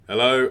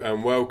Hello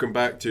and welcome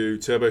back to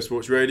Turbo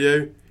Sports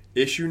Radio,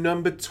 issue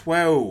number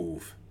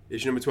 12.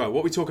 Issue number 12. What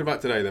are we talking about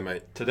today then,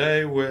 mate?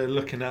 Today we're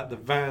looking at the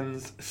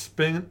Vans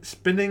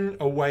Spinning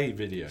Away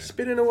video.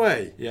 Spinning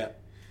Away? Yeah.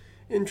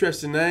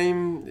 Interesting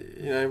name.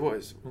 You know, what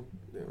is...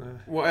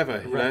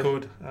 whatever. You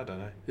record? know? I don't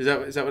know. Is that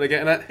what they're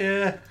getting at?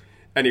 Yeah.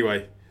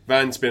 Anyway,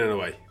 Vans Spinning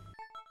Away.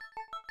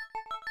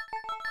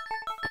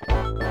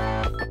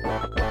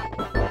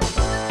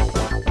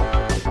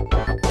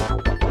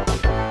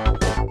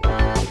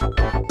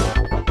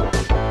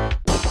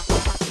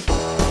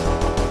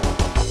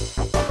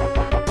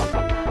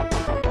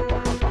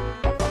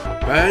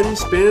 Vans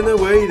Spinning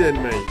Away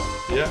then, mate.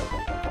 Yeah.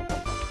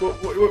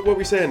 What are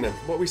we saying then?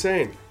 What are we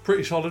saying?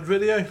 Pretty solid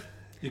video.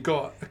 You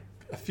got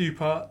a few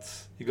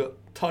parts. You got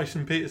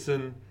Tyson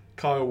Peterson,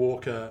 Kyle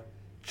Walker,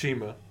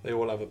 Chima. They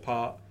all have a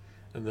part,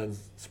 and then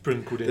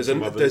sprinkled in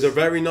some others. There's a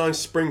very nice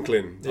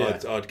sprinkling. Yeah.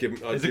 It's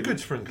a good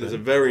sprinkling. There's a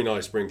very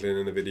nice sprinkling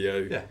in the video.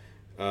 Yeah.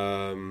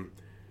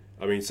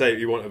 I mean, say what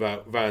you want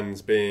about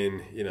Vans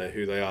being, you know,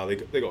 who they are.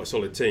 They got a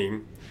solid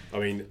team. I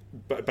mean,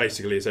 but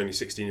basically it's only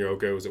 16-year-old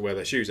girls that wear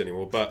their shoes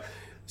anymore. But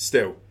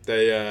still,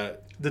 the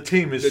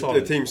team is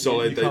solid. The team's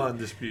solid. You can't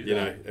dispute you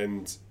that. know,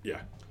 and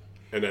yeah,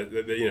 and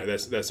you know,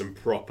 there's some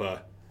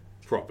proper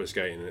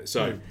skating in it.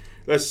 So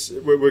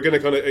we're going to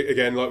kind of,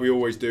 again, like we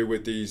always do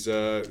with these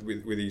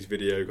with these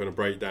video kind of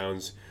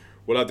breakdowns.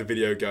 We'll have the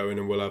video going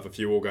and we'll have a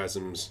few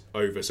orgasms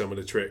over some of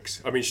the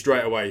tricks. I mean,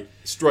 straight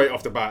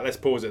off the bat, let's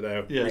pause it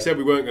there. Yeah. We said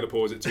we weren't going to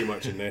pause it too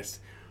much in this,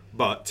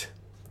 but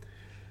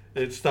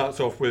it starts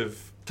off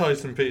with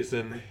Tyson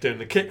Peterson doing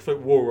the kickflip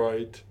wall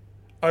ride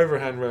over a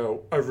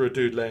handrail, over a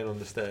dude laying on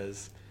the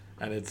stairs,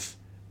 and it's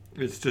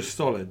just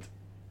solid.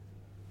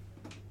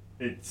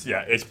 It's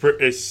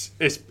pretty,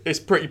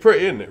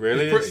 isn't it?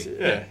 Really, It's pretty.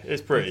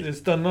 It's pretty. It's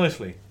done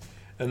nicely,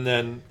 and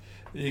then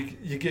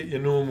you get your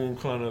normal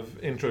kind of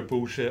intro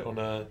bullshit on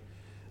a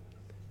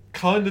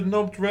kind of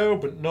knobbed rail,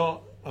 but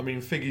not. I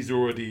mean, Figgy's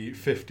already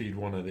 50'd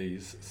one of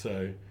these,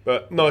 so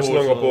but nice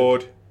longer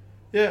board.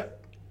 Yeah,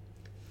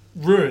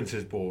 ruins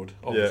his board.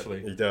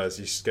 Obviously, yeah, he does.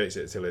 He skates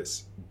it till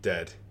it's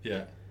dead.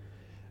 Yeah,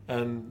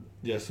 and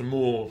yeah, some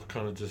more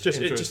kind of just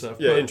intro stuff.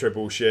 Yeah, intro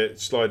bullshit,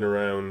 sliding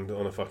around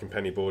on a fucking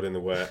penny board in the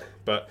wet.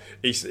 But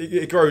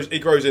it grows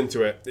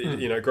into it.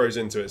 You know, it grows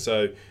into it.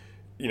 So,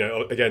 you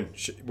know, again,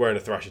 wearing a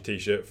Thrasher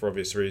t-shirt for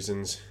obvious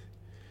reasons.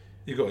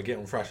 You got to get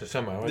on Thrasher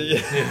somehow. Haven't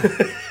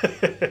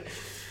Yeah.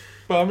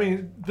 But I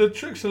mean, the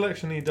trick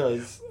selection he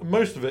does,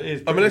 most of it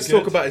is. I mean, let's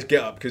talk about his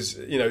get up because,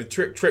 you know,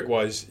 trick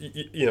wise,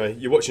 you know,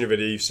 you're watching a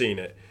video, you've seen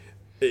it.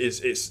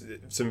 It's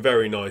some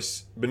very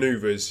nice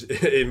manoeuvres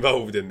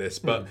involved in this,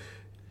 but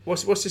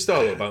what's his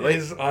style all about,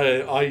 mate?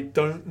 I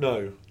don't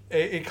know.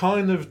 It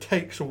kind of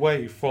takes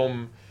away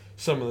from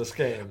some of the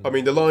skating. I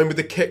mean, the line with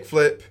the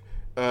kickflip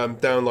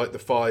down like the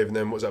 5, and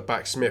then what's that,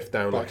 back Smith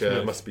down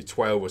must be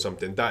 12 or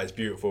something. That is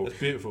beautiful. It's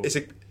beautiful. It's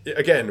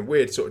again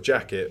weird sort of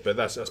jacket, but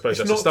I suppose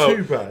that's not a style.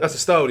 too bad. That's a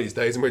style these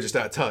days, and we're just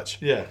out of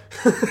touch. Yeah.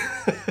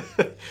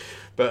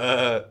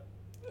 But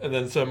and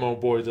then some old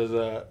boy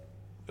does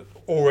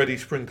already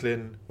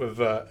sprinkling with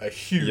a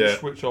huge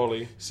switch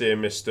ollie. Seeing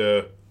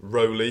Mr.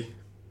 Rowley.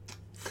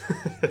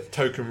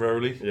 Token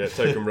Rowley. Yeah,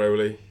 Token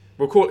Rowley.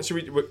 We'll call it.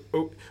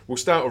 We'll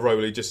start with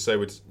Rowley just to say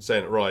we're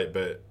saying it right,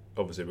 but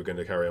obviously we're going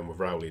to carry on with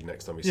Rowley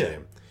next time we see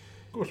him.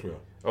 Of course we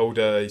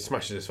are. He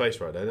smashes his face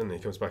right there, doesn't he?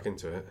 He comes back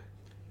into it.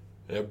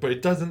 Yeah, but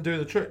it doesn't do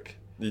the trick.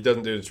 He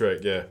doesn't do the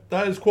trick, yeah.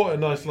 That is quite a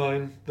nice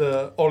line.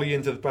 The ollie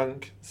into the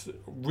bank,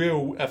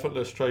 real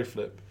effortless tray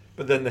flip.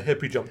 But then the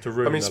hippie jump to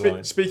ruin the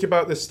line. Speak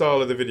about the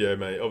style of the video,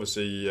 mate.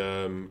 Obviously, you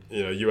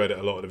know, you edit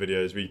a lot of the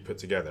videos we put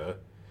together.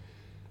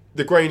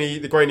 The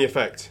grainy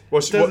effect.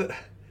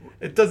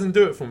 It doesn't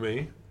do it for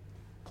me.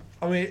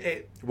 I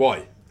mean,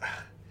 why?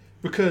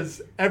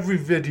 Because every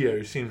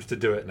video seems to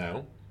do it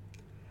now,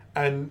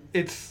 and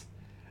it's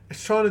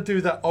trying to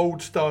do that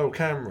old style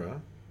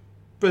camera,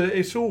 but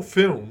it's all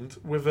filmed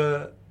with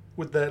their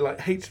like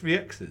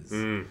HVXs,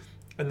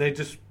 and they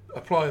just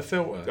apply a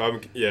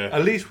filter. Yeah.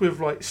 At least with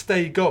like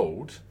Stay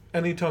Gold,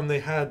 anytime they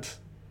had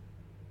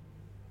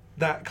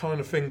that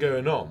kind of thing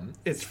going on,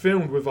 it's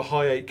filmed with a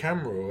high 8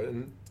 camera,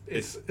 and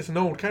it's an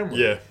old camera.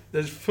 Yeah.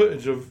 There's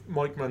footage of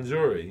Mike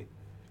Manzuri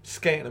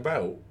skating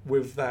about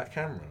with that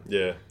camera.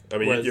 Yeah. I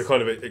mean, you're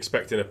kind of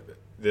expecting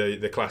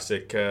the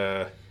classic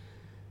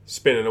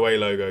spinning away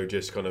logo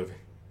just kind of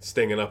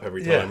stinging up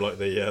every time, like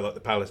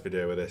the Palace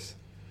video with this.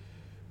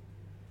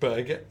 But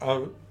again,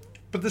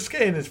 but the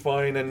skating is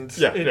fine, and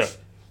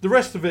the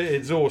rest of it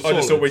is all solid. I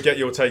just thought we'd get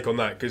your take on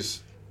that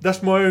because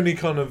that's my only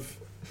kind of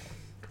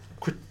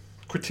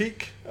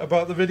critique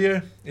about the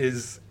video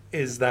is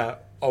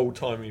that old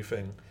timey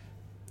thing.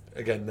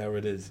 Again, there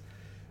it is.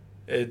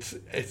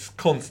 It's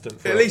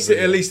constant. At least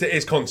it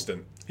is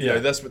constant. You know,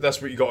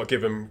 that's what you got to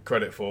give him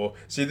credit for.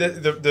 See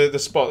the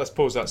spot. Let's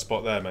pause that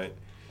spot there, mate.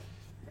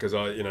 Because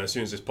as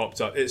soon as this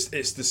popped up, it's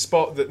the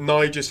spot that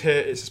Nye just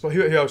hit. It's the spot.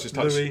 Who else just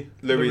touched?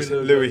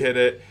 Louis hit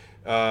it.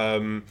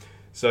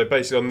 So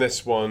basically on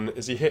this one,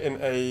 is he hitting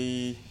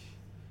a?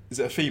 Is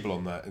it a feeble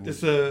on that?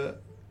 It's a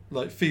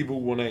like feeble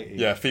 180.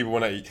 Yeah, feeble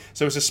 180.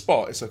 So it's a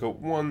spot. It's like a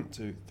 1,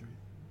 2, 3,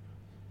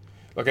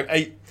 like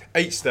an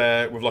eight's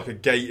there with like a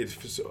gated,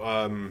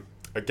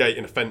 a gate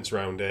and a fence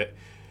around it.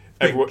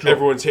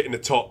 Everyone's hitting the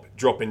top,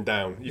 dropping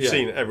down. You've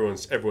seen it.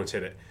 Everyone's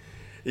hit it.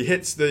 He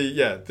hits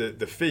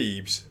the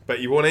Phoebes, but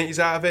he 180s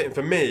out of it. And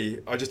for me,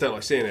 I just don't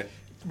like seeing it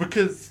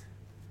because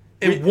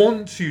it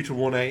wants you to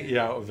 180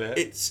 out of it.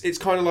 It's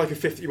kind of like a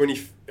 50 when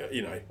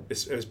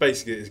it's as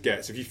basically as it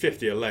gets. If you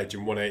 50 a ledge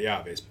and 180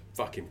 out of it, it's a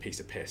fucking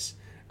piece of piss.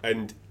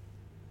 And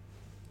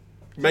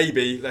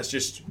maybe let's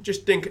just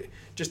think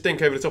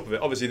over the top of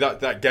it. Obviously,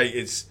 that gate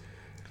is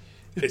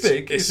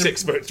big. It's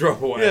 6 foot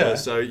drop or whatever. Yeah.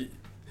 So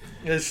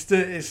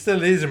it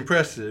still is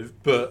impressive,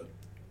 but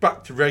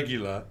back to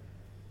regular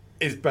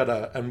is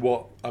better, and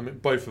what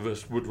both of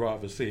us would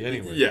rather see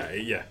anyway.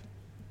 Yeah.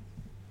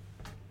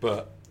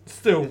 But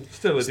still a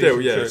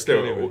decent trick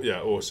anyway.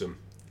 Awesome.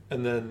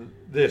 And then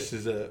this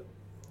is a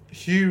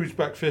huge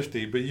back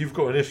 50, but you've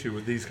got an issue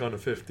with these kind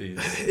of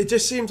 50s. It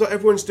just seems like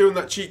everyone's doing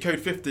that cheat code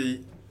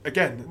 50.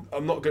 Again,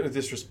 I'm not going to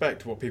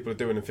disrespect what people are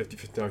doing in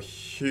 50-50 now.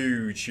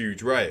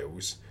 Huge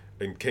rails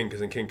and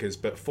kinkers,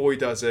 but Foy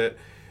does it.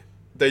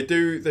 They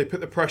put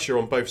the pressure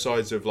on both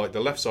sides of like the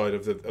left side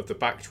of the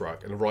back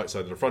truck and the right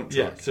side of the front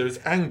truck. Yeah, so it's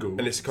angled.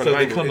 And it's kind of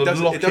angled.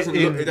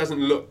 It doesn't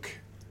look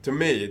to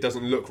me, it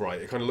doesn't look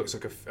right. It kind of looks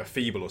like a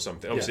feeble or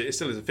something. Obviously, it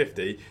still is a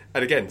 50,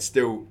 and again,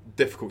 still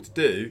difficult to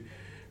do.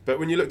 But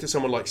when you looked at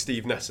someone like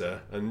Steve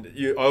Nesser, and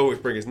I always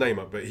bring his name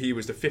up, but he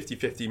was the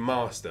 50-50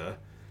 master,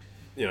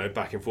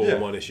 back in Formula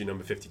 1 issue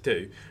number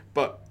 52.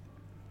 But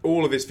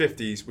all of his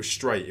 50s were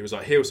straight. It was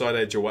like heel side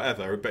edge or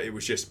whatever, but it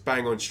was just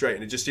bang on straight,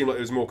 and it just seemed like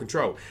there was more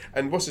control.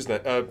 And what's his name?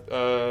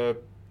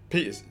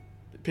 Peterson,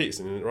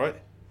 isn't it, right?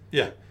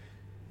 Yeah.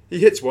 He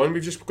hits one.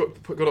 We've just got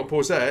on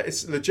pause there.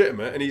 It's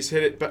legitimate, and he's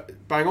hit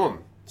it bang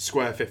on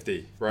square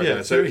 50 right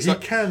there. So he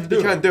can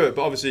do it,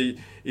 but obviously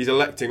he's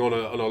electing on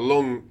a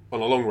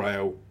long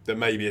rail that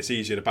maybe it's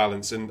easier to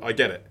balance. And I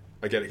get it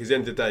because at the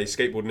end of the day,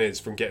 skateboarding is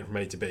from getting from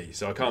A to B.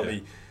 So I can't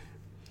be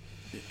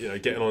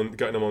getting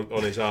him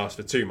on his ass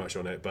for too much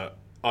on it. But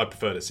I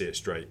prefer to see it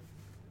straight.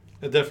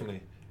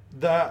 Definitely.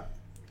 That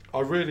I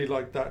really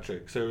like that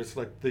trick. So it's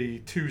like the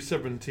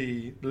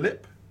 270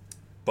 lip,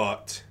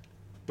 but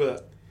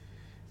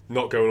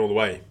not going all the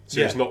way.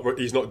 So he's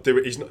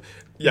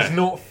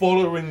not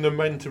following the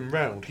momentum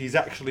round. He's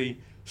actually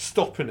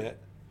stopping it.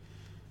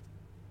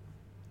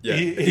 Yeah,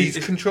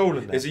 he's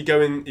controlling that. Is he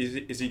going?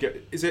 Is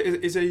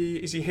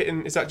he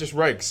hitting? Is that just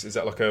regs? Is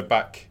that like a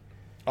back?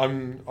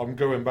 I'm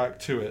going back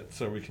to it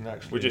so we can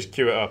actually. We'll just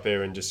cue it up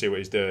here and just see what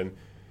he's doing.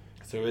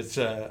 So it's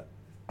I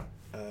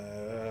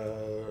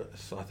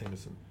think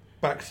it's a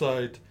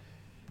backside.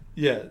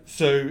 Yeah,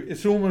 so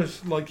it's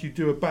almost like you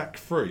do a back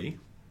three.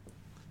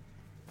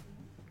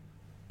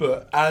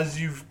 But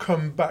as you've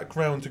come back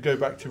round to go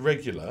back to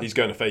regular... He's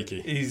going to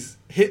fakie. He's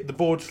hit the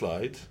board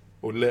slide,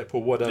 or lip,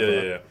 or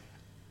whatever. Yeah.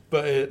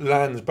 But it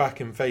lands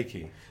back in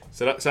fakie.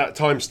 So that's that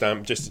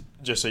timestamp, just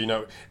so you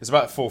know, it's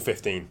about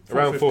 4:15.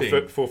 Around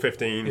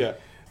 4:15. Yeah.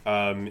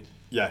 And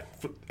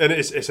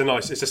it's a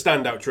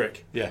standout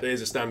trick. Yeah. It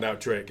is a standout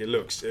trick. It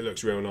looks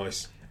real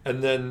nice.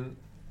 And then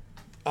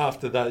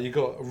after that, you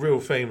got a real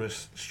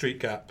famous street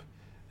gap.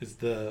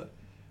 I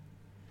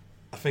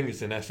think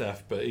it's in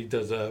SF, but he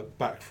does a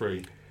back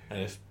three. And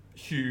it's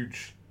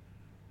huge.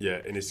 Yeah,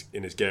 in his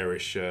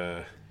garish.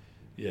 In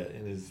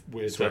his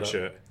weird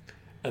sweatshirt.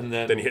 And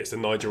then he hits the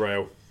Niger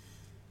rail.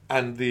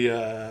 And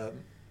the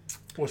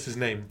what's his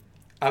name?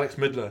 Alex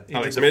Midler.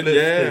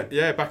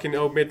 Back in the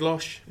old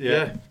Midlosh.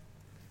 Yeah.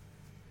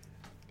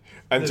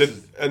 And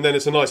then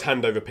it's a nice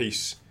handover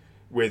piece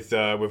with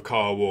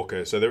Kyle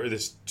Walker. So there is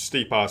this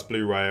steep ass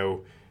blue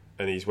rail,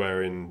 and he's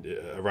wearing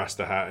a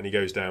Rasta hat, and he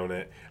goes down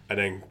it, and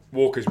then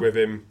Walker's with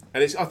him,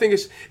 and I think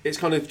it's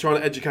kind of trying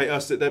to educate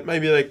us that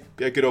maybe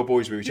they're good old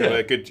boys with each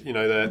other, they're good,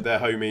 they're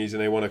homies,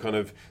 and they want to kind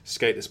of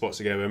skate the spots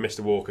together. And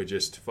Mr. Walker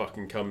just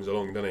fucking comes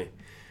along, doesn't he?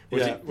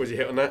 Was he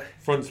hit on that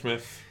front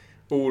Smith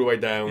all the way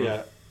down?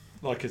 Yeah,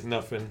 like it's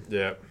nothing.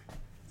 Yeah,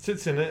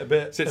 sits in it a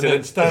bit,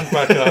 then stands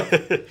back up.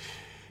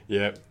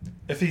 Yeah.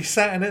 If he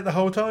sat in it the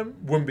whole time,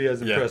 wouldn't be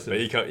as impressive. But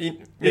he can't.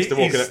 Mr.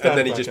 Walker, and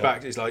then he just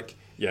backs. It's like,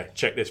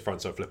 check this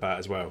frontside flip out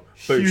as well.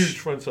 Boosh.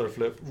 Huge frontside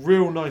flip,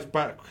 real nice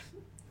back.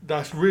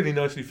 That's really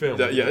nicely filmed.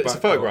 It's a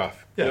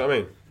photograph. Yeah. You know what I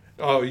mean?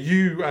 Oh,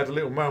 you had a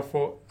little mouth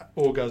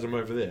orgasm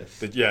over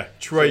this.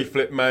 Tray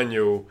flip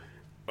manual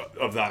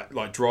of that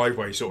like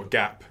driveway sort of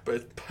gap, but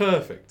it's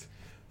perfect.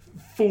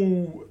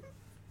 Full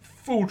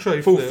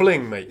tray full flip.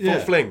 Fling, mate. Full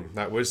fling.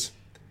 That was.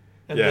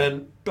 And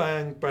then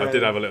bang. I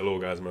did have a little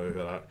orgasm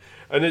over that.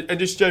 And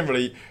just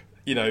generally,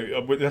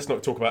 let's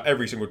not talk about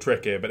every single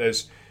trick here, but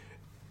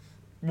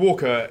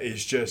Walker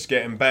is just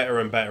getting better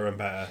and better and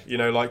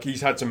better. Like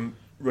he's had some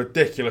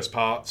ridiculous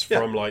parts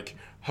from like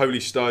Holy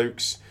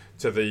Stokes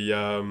to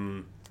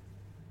the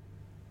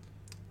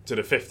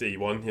 50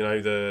 one.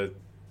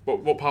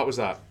 What part was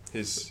that? It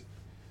was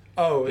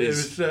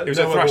a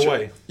No Other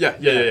Way.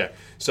 Yeah.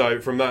 So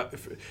from that,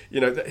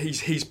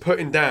 he's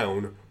putting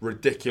down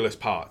ridiculous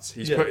parts.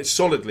 He's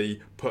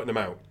solidly putting them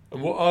out.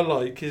 And what I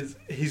like is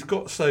he's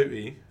got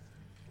Soti,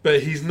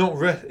 but he's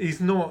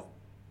not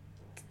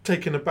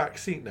taking a back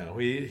seat now.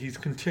 He's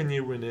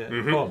continuing it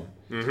on.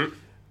 Mm-hmm.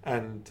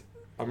 And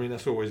I mean,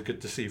 that's always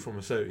good to see from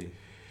a Soti.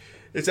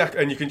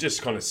 Exactly, and you can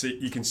just kind of see.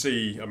 You can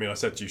see. I mean, I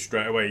said to you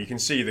straight away. You can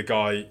see the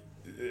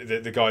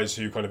guys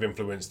who kind of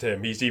influenced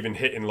him. He's even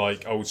hitting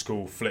like old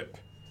school flip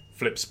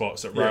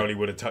spots that Rowley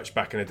would have touched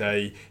back in the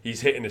day.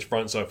 He's hitting his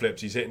frontside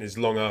flips. He's hitting his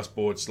long ass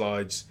board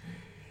slides.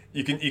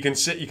 You can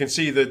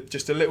see the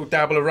just a little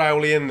dabble of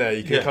Rowley in there.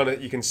 You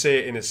can you can see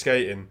it in his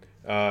skating,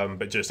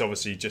 but just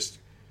obviously just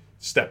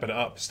stepping it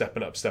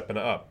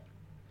up.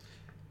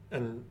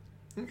 And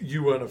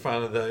you weren't a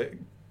fan of the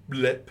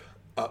lip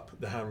up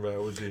the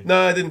handrail, was you?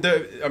 No, I didn't do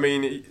it. I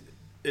mean,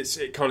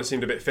 it kind of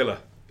seemed a bit filler.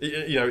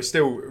 It's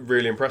still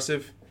really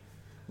impressive.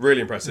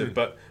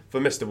 But for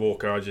Mr.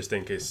 Walker, I just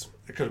think it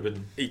could have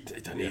been. He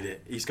don't need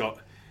it. He's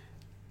got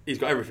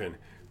everything.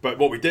 But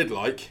what we did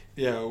like,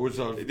 was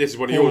this is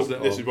one of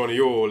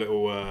your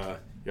little.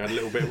 You had a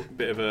little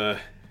bit of a.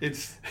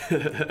 It's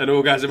an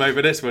orgasm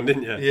over this one,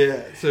 didn't you?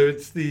 Yeah. So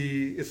it's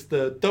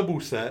the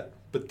double set,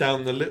 but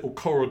down the little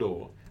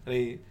corridor,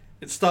 and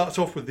it starts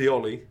off with the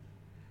ollie,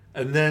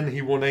 and then he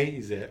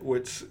 180s it,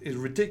 which is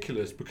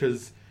ridiculous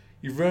because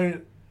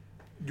your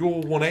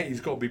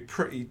 180's got to be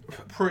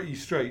pretty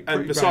straight.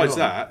 And besides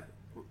that,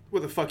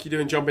 what the fuck are you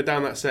doing jumping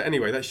down that set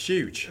anyway? That's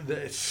huge.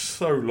 It's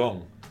so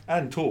long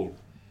and tall.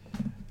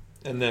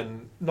 And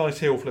then nice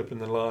heel flip in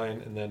the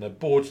line, and then a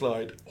board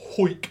slide,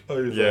 hoik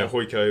over. Yeah,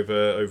 hoik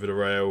over the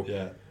rail.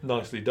 Yeah,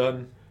 nicely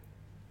done.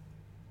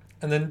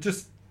 And then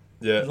just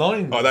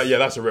lines. Oh,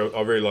 that's a real.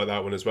 I really like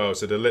that one as well.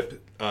 So the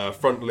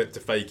front lip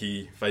to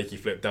fakie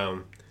flip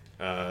down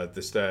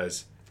the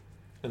stairs,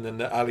 and then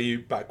the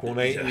alley-oop back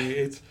 180.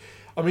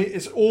 Yeah.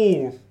 It's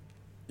all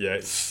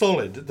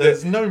solid.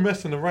 There's no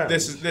messing around.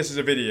 This is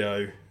a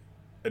video,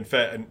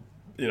 and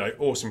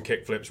awesome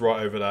kick flips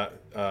right over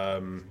that.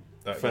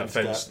 That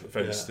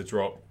fence to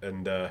drop,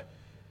 and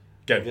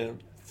again,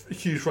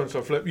 huge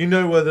frontside flip. You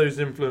know where those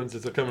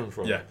influences are coming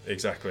from. Yeah,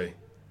 exactly.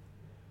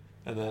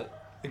 And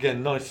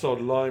again, nice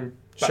solid line,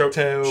 back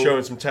tail,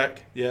 showing some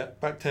tech. Yeah,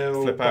 back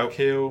tail, flip back out,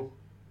 heel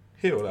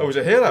out. Oh, was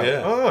it heel out?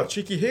 Yeah. Oh,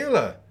 cheeky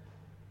healer.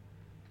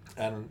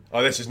 And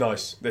this is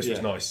nice. This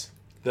was nice.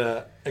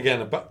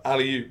 Again,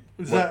 alley-oop.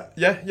 Was that?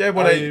 Yeah,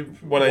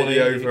 180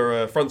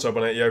 over frontside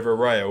 180 over a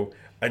rail,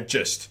 and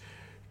just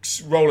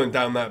rolling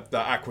down that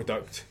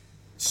aqueduct.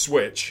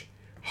 Switch,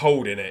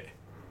 holding it,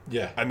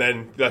 and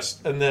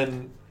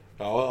then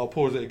I'll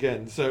pause it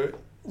again. So,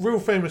 real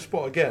famous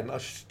spot again. I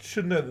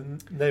should know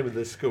the name of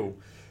this school,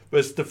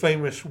 but it's the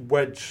famous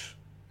wedge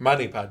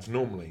mani pads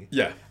normally.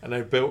 Yeah, and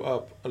they've built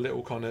up a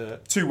little kind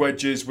of 2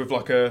 wedges with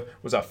like a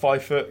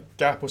 5-foot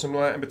gap or something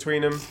like that in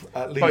between them.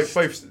 At least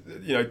both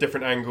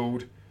different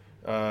angled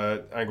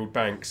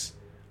banks,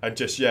 and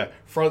just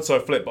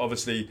frontside flip. But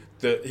obviously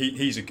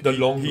he's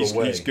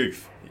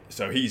goof.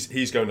 So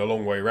he's going a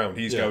long way around.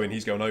 He's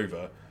going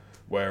over.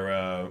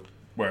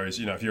 Whereas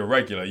if you're a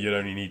regular, you'd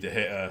only need to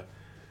hit a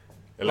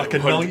like a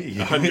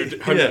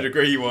 100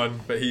 degree one,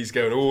 but he's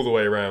going all the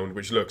way around,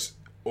 which looks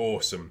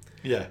awesome.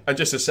 Yeah. And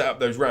just to set up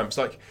those ramps,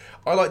 like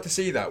I like to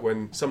see that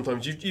when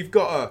sometimes you've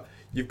got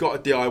to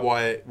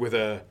DIY it with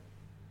a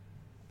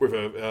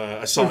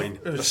sign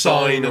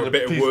or a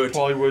bit of wood,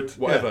 plywood,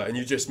 whatever, and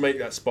you just make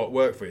that spot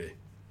work for you.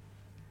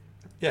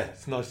 Yeah,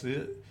 it's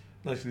nicely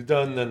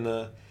done. Then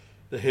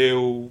the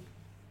heel,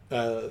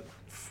 what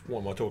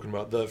am I talking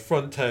about? The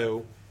front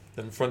tail,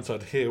 then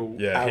frontside heel.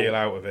 Yeah, heel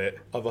out of it.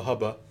 Of a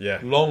hubber. Yeah.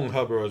 Long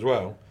hubber as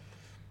well.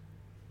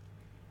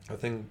 I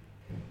think,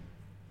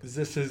 is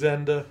this his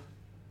ender?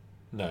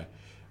 No.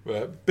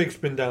 Big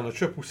spin down, a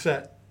triple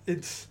set.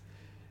 It's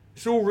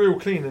all real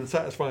clean and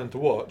satisfying to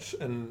watch,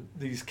 and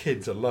these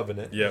kids are loving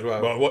it as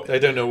well. They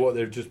don't know what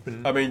they've just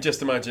been... I mean,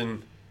 just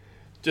imagine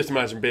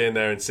being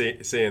there and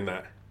seeing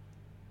that.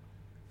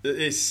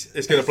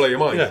 It's going to blow your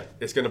mind. Yeah.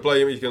 It's going to blow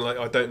you. You're going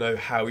to I don't know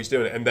how he's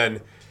doing it. And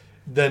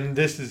then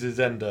this is his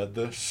ender,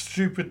 the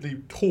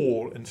stupidly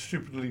tall and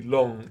stupidly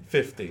long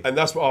 50. And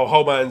that's what I'll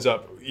hold my hands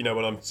up, when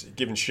I'm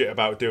giving shit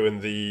about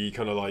doing the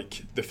kind of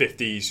like the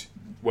 50s,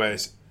 where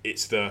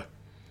it's the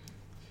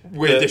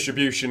weird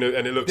distribution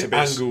and it looks a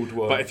bit angled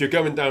one. But if you're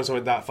going down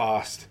something that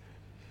fast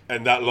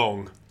and that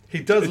long, he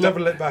does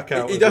level it back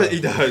out. He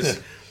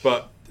does.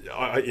 But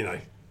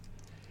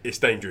it's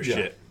dangerous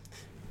shit.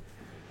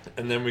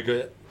 And then we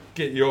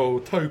get your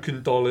old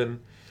token Dolan,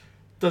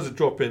 does a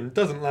drop in,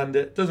 doesn't land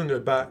it, doesn't go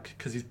back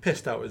because he's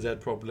pissed out his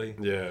head probably.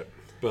 Yeah.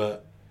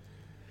 But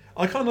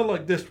I kind of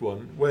like this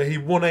one where he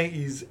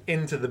 180s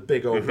into the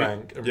big old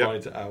bank and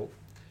rides it out,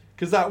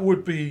 because that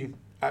would be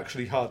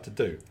actually hard to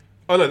do.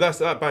 Oh no,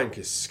 that bank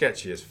is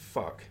sketchy as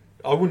fuck.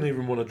 I wouldn't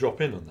even want to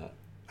drop in on that.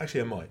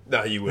 Actually, I might.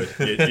 No, you would.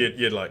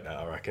 You'd like that,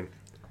 I reckon.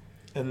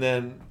 And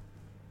then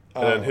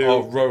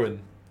who?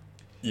 Rowan.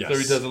 Yes. So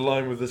he does a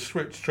line with a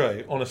switch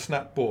tray on a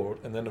snap board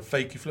and then a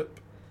fakey flip.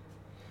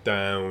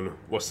 Down,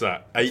 what's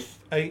that, 8?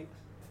 8,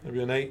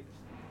 maybe an 8.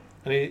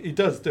 And he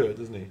does do it,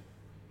 doesn't he?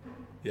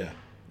 Yeah.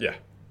 Yeah.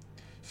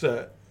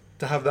 So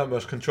to have that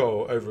much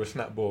control over a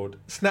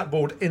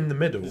snapboard in the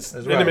middle as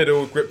well. In the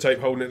middle, grip tape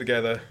holding it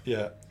together.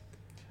 Yeah.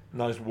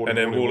 Nice And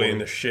then walling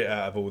the shit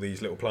out of all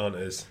these little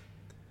planters.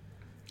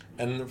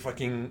 And the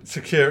fucking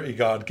security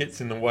guard gets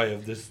in the way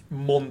of this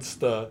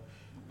monster,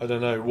 I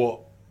don't know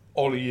what,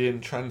 ollie in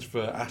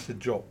transfer acid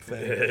drop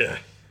thing.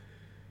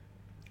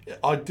 Yeah.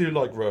 I do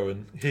like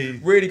Rowan. He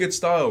really good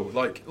style.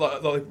 Like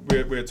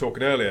we were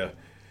talking earlier,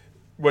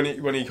 when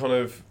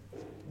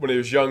he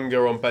was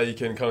younger on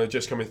Bacon, kind of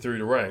just coming through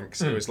the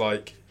ranks, it was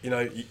like, you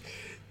know,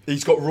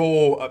 he's got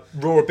raw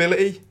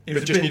ability,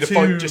 but just need to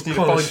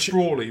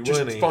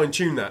fine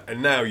tune that.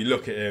 And now you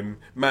look at him,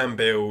 man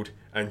build,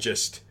 and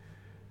just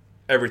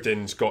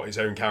everything's got its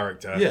own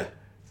character. Yeah.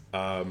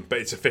 But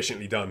it's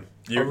efficiently done.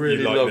 I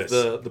really love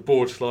the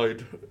board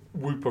slide,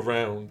 whoop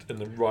around and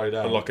then ride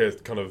out. And like a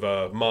kind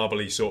of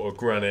marbly sort of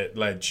granite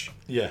ledge.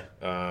 Yeah.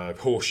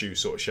 Horseshoe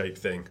sort of shape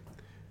thing.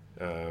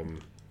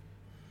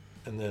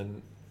 And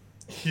then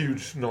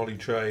huge nollie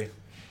tray.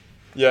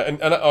 Yeah,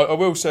 and I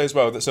will say as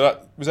well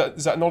that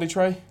is that nollie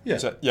tray?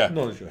 Yeah.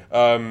 Nollie tray.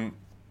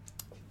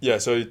 Yeah,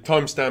 so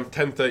timestamp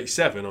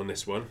 10:37 on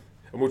this one.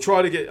 And we'll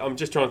try to get, I'm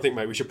just trying to think,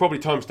 mate, we should probably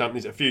timestamp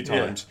these a few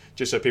times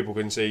just so people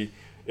can see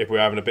if we're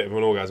having a bit of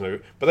an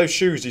orgasm. But those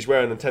shoes he's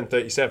wearing in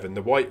 10:37,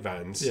 the white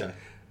Vans,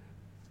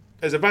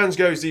 as a Vans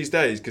goes these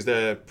days, because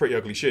they're pretty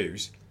ugly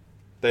shoes,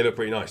 they look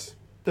pretty nice.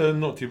 They're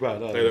not too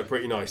bad, are they? They look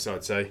pretty nice,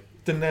 I'd say.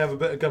 Didn't they have a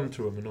bit of gum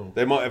to them and all?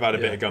 They might have had a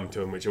bit of gum to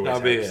them, which always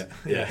That'll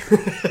helps. be it.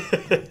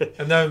 Yeah.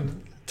 And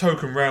then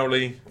token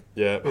Rowley.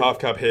 Yeah, half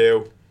cab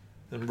heel.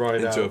 And ride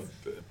into out.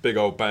 a big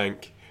old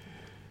bank.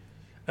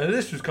 And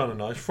this was kind of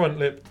nice. Front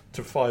lip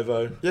to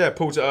 5.0. Yeah,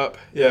 pulls it up.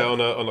 Yeah, on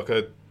like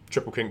a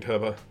triple king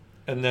turbo.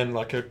 And then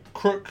like a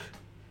crook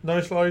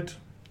nose slide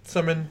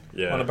summon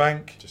on a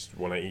bank. Just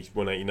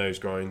 180 nose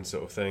grind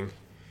sort of thing.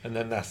 And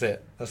then that's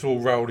it. That's all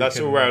Rowley. That's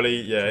all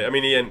Rowley, yeah. I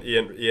mean, he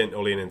ain't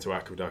ollie into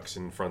aqueducts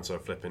and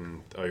frontside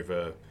flipping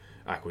over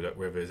aqueduct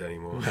rivers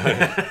anymore.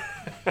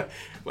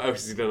 What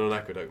else has he done on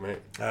aqueduct, mate?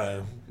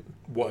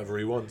 Whatever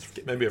he wants.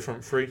 Maybe a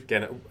front three.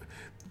 Again,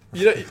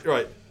 you know,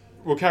 right.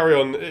 We'll carry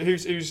on.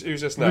 Who's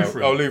this now?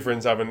 Lutheran. Oh,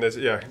 Lutheran's having this.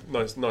 Yeah,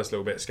 nice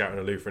little bit of scouting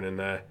a Lutheran in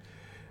there,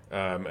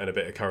 and a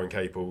bit of Curran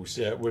Caples.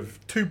 Yeah,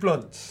 with two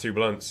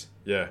blunts.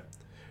 Yeah.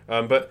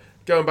 But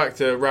going back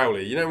to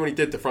Rowley, you know when he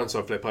did the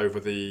frontside flip over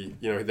they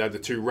had the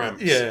two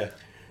ramps. Yeah.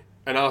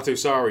 And Artur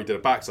Sari did a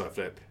backside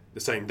flip the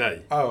same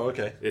day. Oh,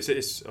 okay. It's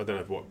I don't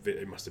know what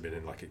it must have been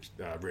in. Like,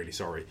 really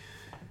sorry.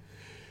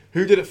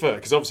 Who did it first?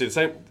 Because obviously the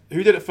same.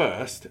 Who did it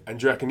first? And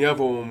do you reckon the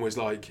other one was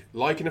like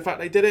liking the fact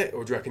they did it,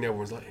 or do you reckon the other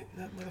one was like,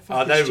 that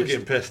motherfucker? They were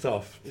getting pissed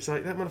off. It's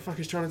like, that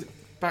motherfucker's trying to do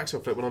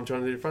backside flip when I'm trying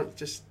to do the front.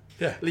 Just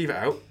leave it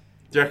out.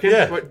 Do you reckon?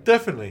 Yeah,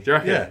 definitely. Do you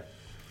reckon?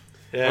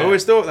 Yeah. I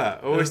always thought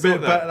that.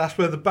 That's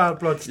where the bad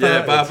blood started.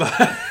 Yeah, bad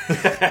blood.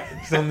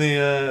 It's on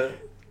the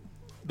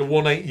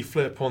 180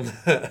 flip on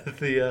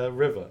the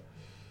river.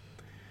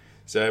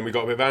 So we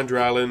got a bit of Andrew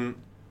Allen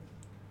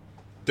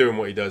doing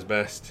what he does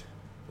best.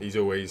 He's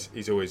always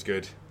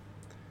good.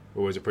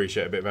 Always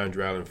appreciate a bit of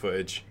Andrew Allen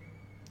footage.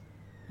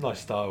 Nice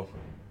style.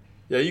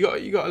 Yeah, you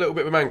got a little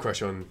bit of a man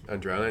crush on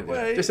Andrew Allen, ain't you?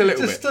 Well, just a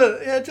little bit.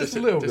 Just a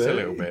little bit. Just a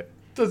little bit.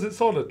 Does it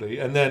solidly,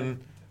 and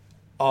then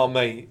our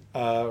mate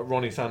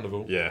Ronnie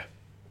Sandoval. Yeah,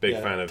 big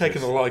fan of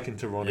taking this. a liking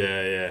to Ronnie.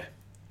 Yeah.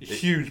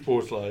 Huge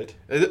board slide.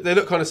 They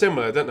look kind of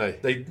similar, don't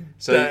they?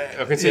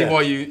 I can see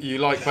why you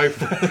like both.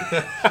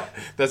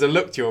 There's a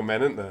look to your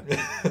men, isn't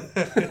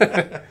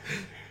there?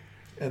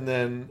 And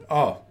then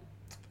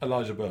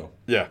Elijah Bell.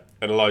 Yeah,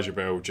 and Elijah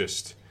Bell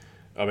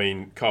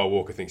Kyle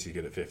Walker thinks he's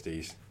good at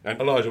 50s.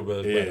 And Elijah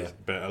Bell's better. Is,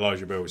 but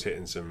Elijah Bell was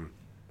hitting some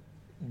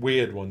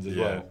weird ones as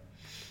well.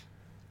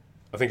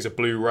 I think it's a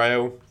blue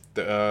rail.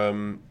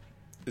 That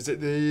is it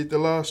the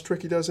last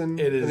trick he does in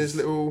his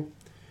little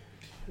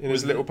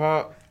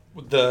part?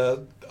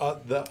 The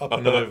up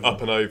and over.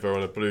 Up and over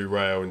on a blue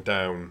rail and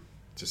down.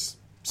 Just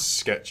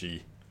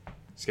sketchy.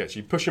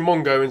 Pushing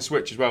Mongo and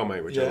switch as well,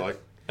 mate, which I like.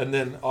 And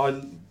then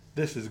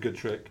this is a good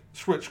trick.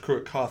 Switch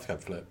crook half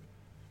cab flip.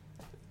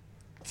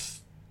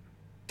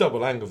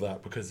 Double angle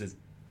that because it's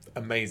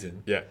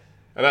amazing. Yeah,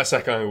 and that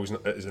second angle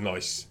is a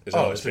nice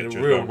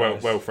picture.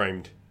 Well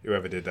framed.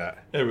 Whoever did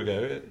that. There we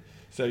go.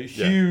 So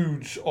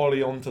huge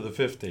ollie onto the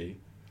 50.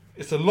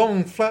 It's a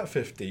long flat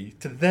 50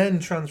 to then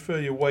transfer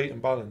your weight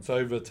and balance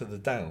over to the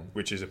down,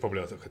 which is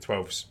probably like a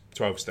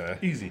 12 stair.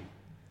 Easy.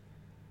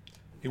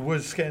 He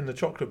was getting the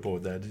chocolate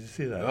board there. Did you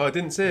see that? Oh, I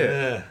didn't see it.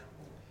 Yeah.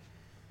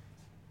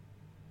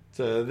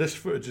 So this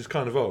footage is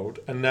kind of old,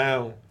 and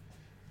now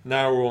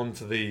we're on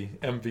to the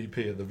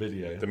MVP of the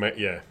video.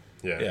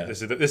 Yeah.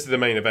 This is the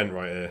main event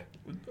right here.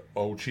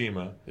 Old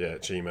Chima. Yeah,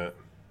 Chima.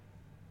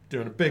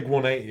 Doing a big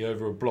 180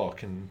 over a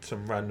block, and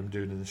some random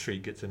dude in the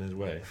street gets in his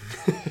way.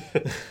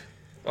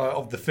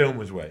 Of the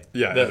filmer's way.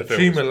 Yeah, the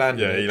Chima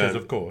landed it, because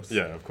of course.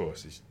 Yeah, of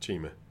course, he's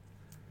Chima.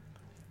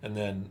 And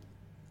then,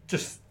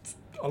 just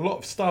a lot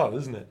of style,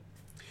 isn't it?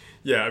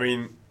 Yeah, I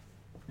mean,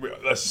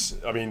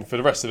 for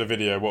the rest of the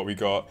video, what we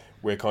got,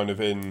 we're kind of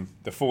in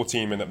the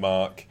 14-minute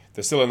mark.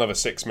 There's still another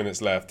 6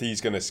 minutes left. He's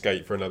going to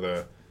skate for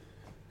another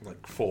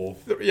like 4.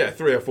 Yeah,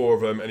 3 or 4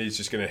 of them, and he's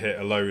just going to hit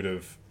a load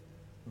of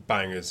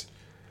bangers.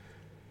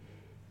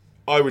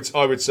 I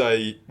would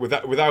say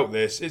without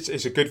this,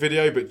 it's a good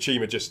video, but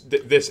Chima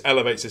this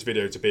elevates this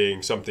video to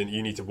being something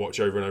you need to watch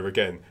over and over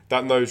again.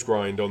 That nose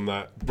grind on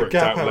that The bricked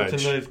gap out out to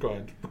ledge. nose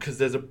grind, because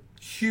there's a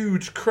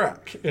huge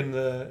crack in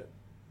the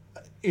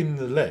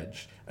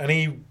ledge, and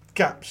he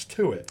gaps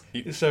to it.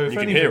 So if you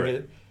can anything, hear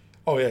it.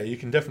 Oh yeah, you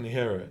can definitely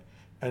hear it.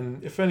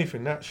 And if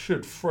anything, that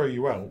should throw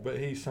you out, but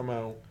he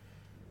somehow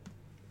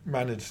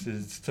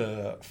manages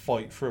to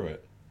fight through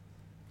it.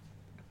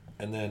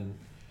 And then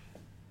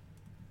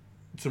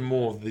some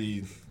more of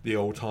the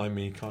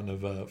old-timey kind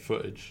of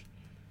footage.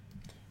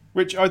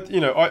 Which I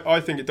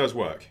think it does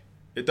work.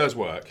 It does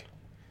work.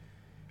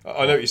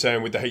 I know what you're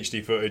saying with the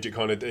HD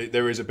footage.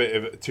 There is a bit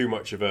of too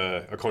much of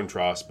a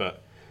contrast,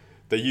 but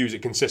they use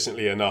it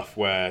consistently enough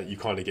where you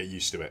kind of get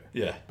used to it.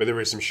 Yeah. But there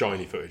is some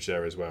shiny footage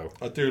there as well.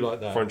 I do like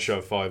that. Front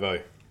shove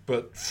 5.0.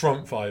 But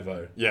front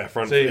 5.0. Yeah,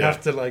 front. So you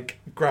have to like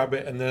grab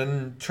it and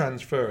then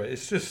transfer it.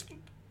 It's just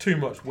too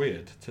much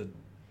weird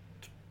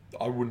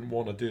I wouldn't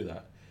want to do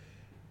that.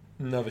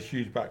 Another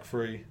huge back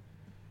three.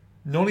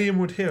 Nollie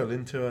inward heel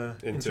into a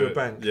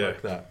bank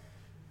like that.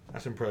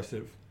 That's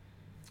impressive.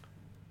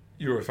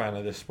 You were a fan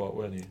of this spot,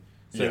 weren't you?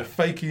 So Yeah.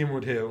 fakey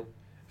inward heel,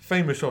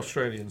 famous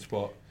Australian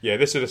spot. Yeah,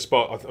 this is a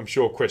spot. I'm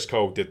sure Chris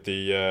Cole did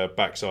the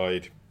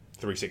backside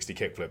 360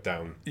 kickflip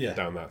down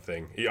that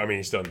thing.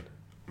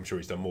 I'm sure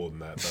he's done more than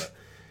that. But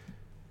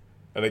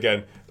and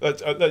again,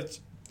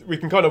 we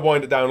can kind of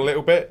wind it down a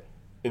little bit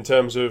in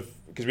terms of,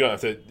 because we don't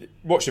have to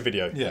watch the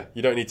video. Yeah.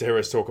 You don't need to hear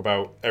us talk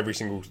about every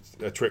single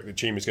trick that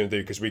Chima's going to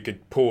do, because we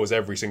could pause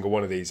every single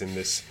one of these, and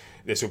this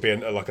will be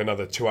like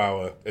another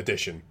 2-hour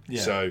edition.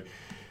 Yeah. So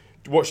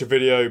watch the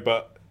video,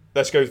 but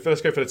let's go for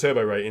the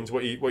turbo ratings.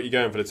 What you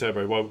going for the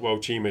turbo while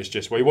Chima's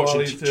just? Well, you're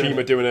watching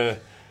Chima doing a.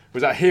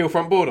 Was that heel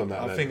front board on that?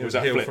 I think it was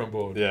that heel flip? front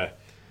board. Yeah.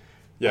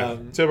 Yeah.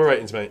 Turbo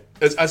ratings, mate.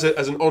 As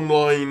an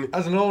online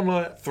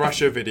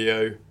Thrasher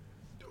video.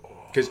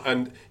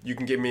 And you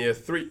can give me a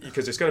 3,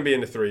 because it's going to be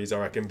in the 3s, I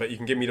reckon. But you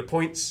can give me the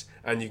points,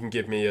 and you can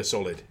give me a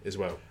solid as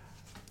well.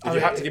 If you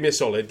have to give me a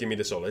solid, give me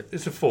the solid.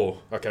 It's a 4.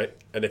 Okay.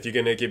 And if you're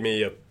going to give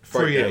me a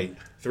 3.8.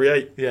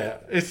 3.8. Yeah,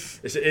 It is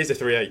a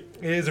 3.8.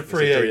 It is a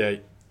 3.8. It's a 3.8.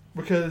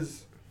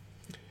 Because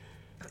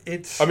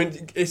it's. I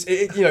mean,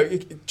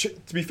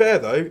 to be fair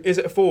though, is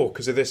it a 4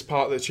 because of this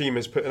part that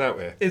Chima's putting out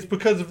here? It's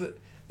because of the.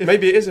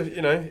 Maybe it is it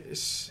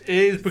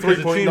is because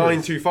of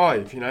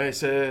 3.925.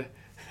 It's a.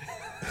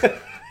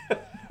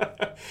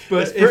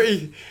 But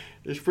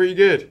it's pretty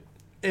good.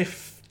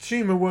 If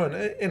Chima weren't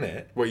in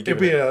it, it'd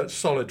be a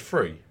solid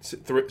 3.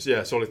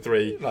 Solid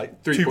 3.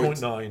 Like 3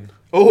 2.9.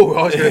 Oh,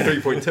 I was going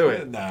to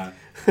 3.2 it. Nah.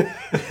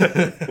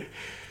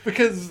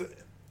 Because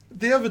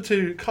the other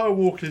two, Kyle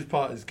Walker's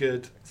part is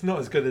good. It's not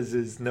as good as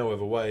his No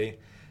Other Way.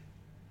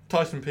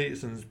 Tyson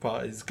Peterson's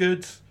part is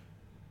good,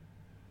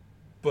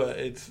 but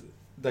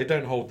they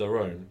don't hold their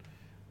own.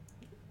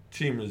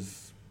 Chima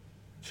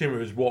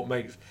is what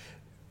makes.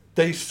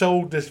 They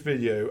sold this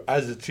video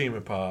as a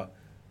Chima part,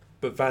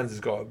 but Vans has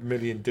got a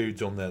million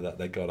dudes on there that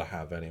they got to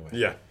have anyway.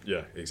 Yeah,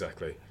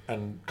 exactly.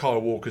 And Kyle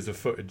Walker's a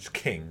footage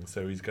king,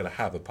 so he's got to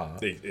have a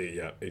part.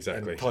 Yeah,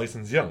 exactly. And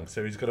Tyson's young,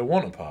 so he's got to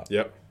want a part.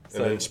 Yep.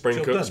 So, and then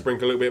sprinkle a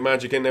little bit of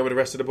magic in there with the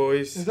rest of the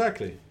boys.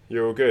 Exactly.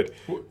 You're all good.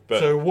 But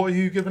so what are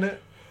you giving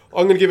it?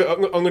 I'm going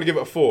to give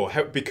it a 4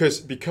 because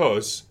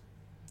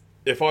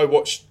if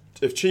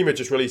Chima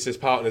just released this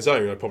part on his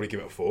own, I'd probably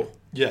give it a 4.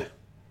 Yeah.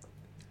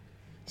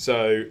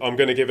 So I'm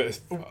going to give it.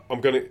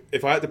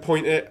 If I had to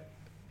point it,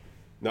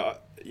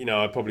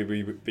 I'd probably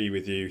be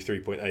with you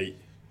 3.8.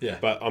 Yeah.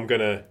 But I'm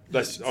gonna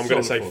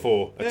say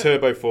 4. A Yeah.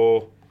 turbo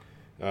 4.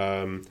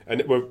 And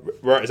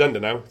we're at his ender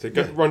now. So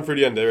run through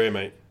the ender here,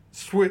 mate.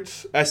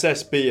 Switch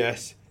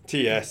SSBS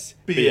TS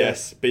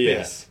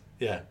BS.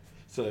 Yeah.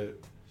 So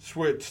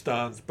switch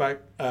stance,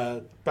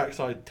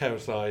 backside tail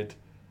slide,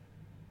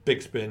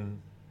 big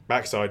spin,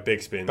 Backside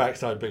big spin.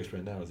 backside big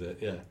spin. That was it.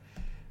 Yeah.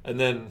 And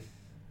then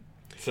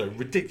so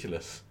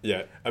ridiculous.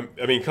 Yeah.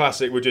 I mean,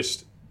 classic. We'll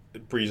just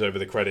breeze over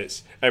the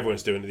credits.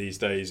 Everyone's doing it these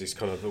days. It's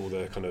kind of all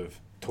the kind of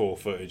tour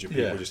footage of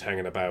people just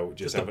hanging about,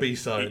 just the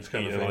B-sides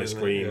kind of eating thing, ice isn't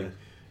it? cream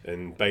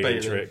and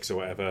bailing tricks or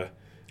whatever.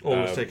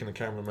 Always taking the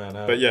cameraman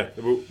out. But yeah,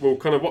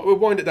 we'll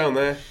wind it down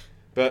there.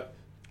 But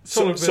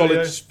solid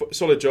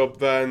job,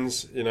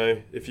 Vans.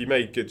 If you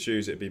made good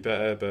shoes, it'd be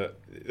better. But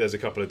there's a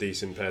couple of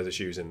decent pairs of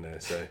shoes in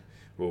there, so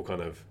we'll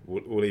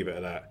leave it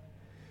at that.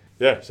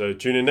 Yeah. So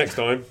tune in next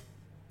time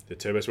to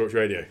Turbo Sports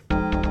Radio.